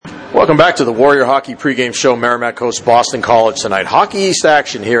Welcome back to the Warrior Hockey pregame show. Merrimack hosts Boston College tonight. Hockey East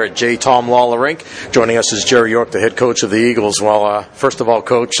action here at J. Tom Lawler Rink. Joining us is Jerry York, the head coach of the Eagles. Well, first of all,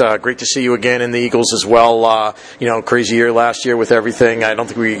 Coach, great to see you again in the Eagles as well. Crazy year last year with everything. I don't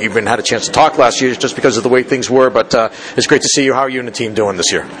think we even had a chance to talk last year just because of the way things were, but it's great to see you. How are you and the team doing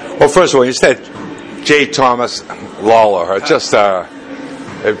this year? Well, first of all, you said J. Thomas Lawler. It just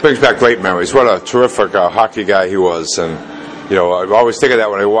it brings back great memories. What a terrific hockey guy he was, and I always think of that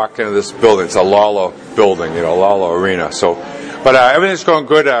when I walk into this building. It's a Lawler building, Lawler Arena. But everything's going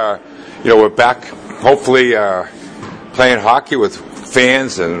good. We're back, hopefully, playing hockey with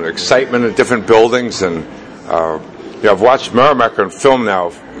fans and excitement in different buildings. And I've watched Merrimack on film now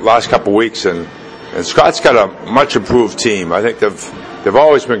the last couple of weeks, and Scott's got a much improved team. I think they've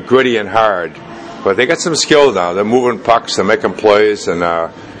always been gritty and hard, but they got some skill now. They're moving pucks, they're making plays,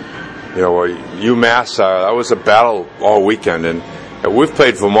 and UMass, that was a battle all weekend, and we've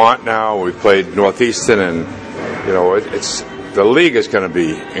played Vermont now, we've played Northeastern, and the league is going to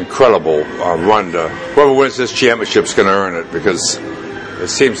be incredible run. Whoever wins this championship is going to earn it, because it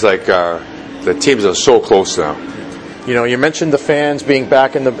seems like the teams are so close now. You mentioned the fans being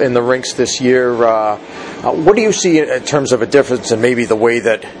back in the rinks this year. What do you see in terms of a difference in maybe the way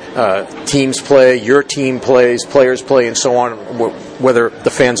that teams play, your team plays, players play, and so on, whether the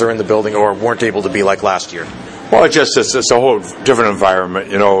fans are in the building or weren't able to be like last year? Well, it's a whole different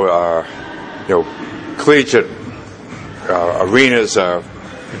environment. Collegiate arenas,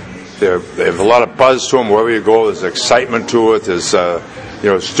 they have a lot of buzz to them. Wherever you go, there's excitement to it.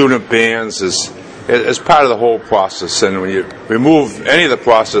 There's student bands. It's part of the whole process, and when you remove any of the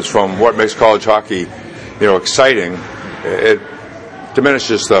process from what makes college hockey, exciting, it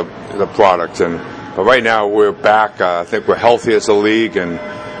diminishes the product. But right now we're back. I think we're healthy as a league, and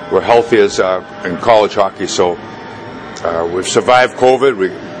we're healthy as in college hockey. So we've survived COVID.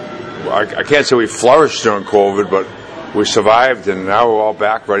 I can't say we flourished during COVID, but we survived, and now we're all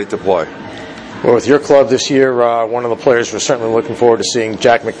back, ready to play. Well, with your club this year, one of the players we're certainly looking forward to seeing,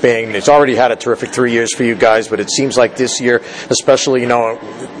 Jack McBain. It's already had a terrific 3 years for you guys, but it seems like this year, especially,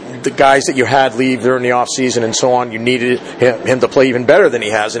 the guys that you had leave during the off season and so on, you needed him to play even better than he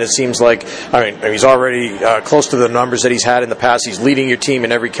has, and it seems like, he's already close to the numbers that he's had in the past. He's leading your team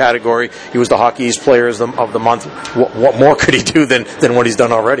in every category. He was the Hockey East Player of the Month. What more could he do than what he's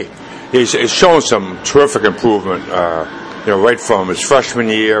done already? He's shown some terrific improvement, right from his freshman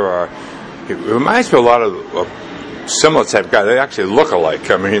year. It reminds me a lot of a similar type guy. They actually look alike.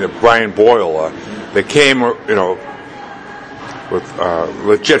 Brian Boyle. They came, with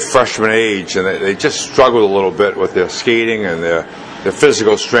legit freshman age, and they just struggled a little bit with their skating and their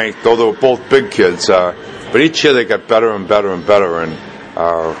physical strength, though they were both big kids. But each year they got better and better and better. And,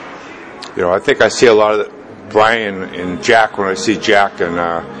 I think I see a lot of Brian and Jack when I see Jack.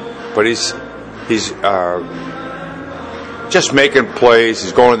 But he's just making plays.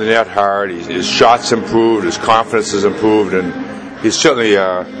 He's going to the net hard. His shots improved. His confidence has improved, and he's certainly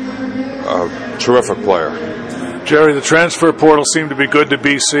a terrific player. Jerry, the transfer portal seemed to be good to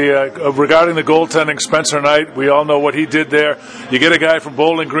BC. Regarding the goaltending, Spencer Knight, we all know what he did there. You get a guy from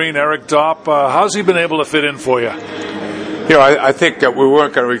Bowling Green, Eric Dopp. How's he been able to fit in for you? I think that we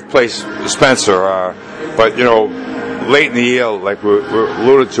weren't going to replace Spencer, but late in the year, like we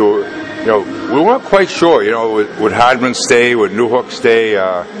alluded to, we weren't quite sure. Would Hardman stay? Would Newhook stay?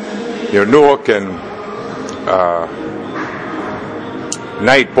 Newhook and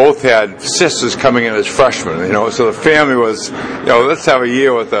Knight both had sisters coming in as freshmen. So the family was, let's have a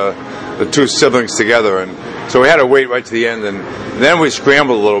year with the two siblings together, and so we had to wait right to the end, and then we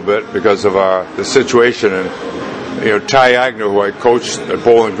scrambled a little bit because of the situation. And Ty Agnew, who I coached at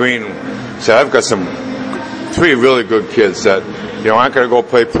Bowling Green, said, "I've got three really good kids that aren't going to go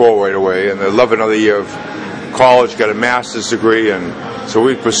play pro right away, and they love another year of college, got a master's degree," and so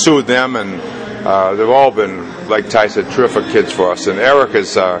we pursued them, and they've all been, like Ty said, terrific kids for us, and Eric has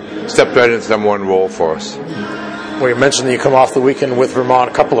stepped right into number one role for us. Well, you mentioned that you come off the weekend with Vermont,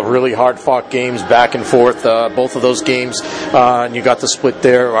 a couple of really hard-fought games back and forth, both of those games, and you got the split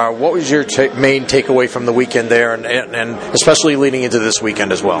there. What was your main takeaway from the weekend there, and especially leading into this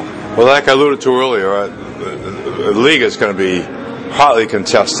weekend as well? Well, like I alluded to earlier, the league is going to be hotly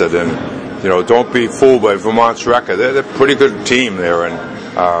contested, and don't be fooled by Vermont's record. They're a pretty good team there, and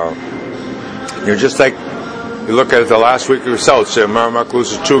just like you look at it the last week of results, Merrimack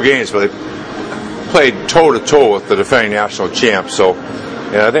loses 2 games, but they played toe-to-toe with the defending national champ. So,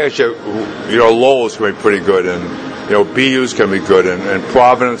 I think Lowell's going to be pretty good, and BU's going to be good, and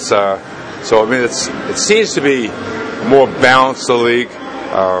Providence. So it seems to be more balanced, the league.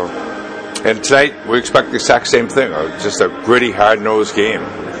 And tonight we expect the exact same thing, just a gritty, hard-nosed game.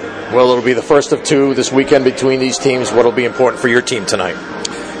 Well, it'll be the first of two this weekend between these teams. What will be important for your team tonight?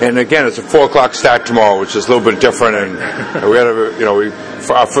 And again, it's a 4:00 start tomorrow, which is a little bit different. And we had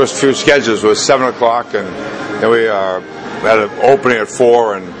our first few schedules was 7:00, and then we had an opening at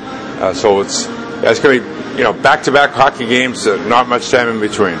 4, and so it's going to be back-to-back hockey games, not much time in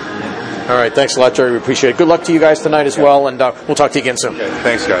between. All right, thanks a lot, Jerry. We appreciate it. Good luck to you guys tonight as well, and we'll talk to you again soon. Okay,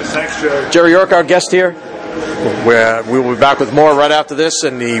 thanks, guys. Thanks, Jerry. Jerry York, our guest here. We will be back with more right after this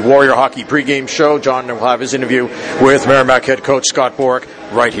in the Warrior Hockey pregame show. John will have his interview with Merrimack head coach Scott Borek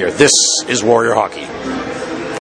right here. This is Warrior Hockey.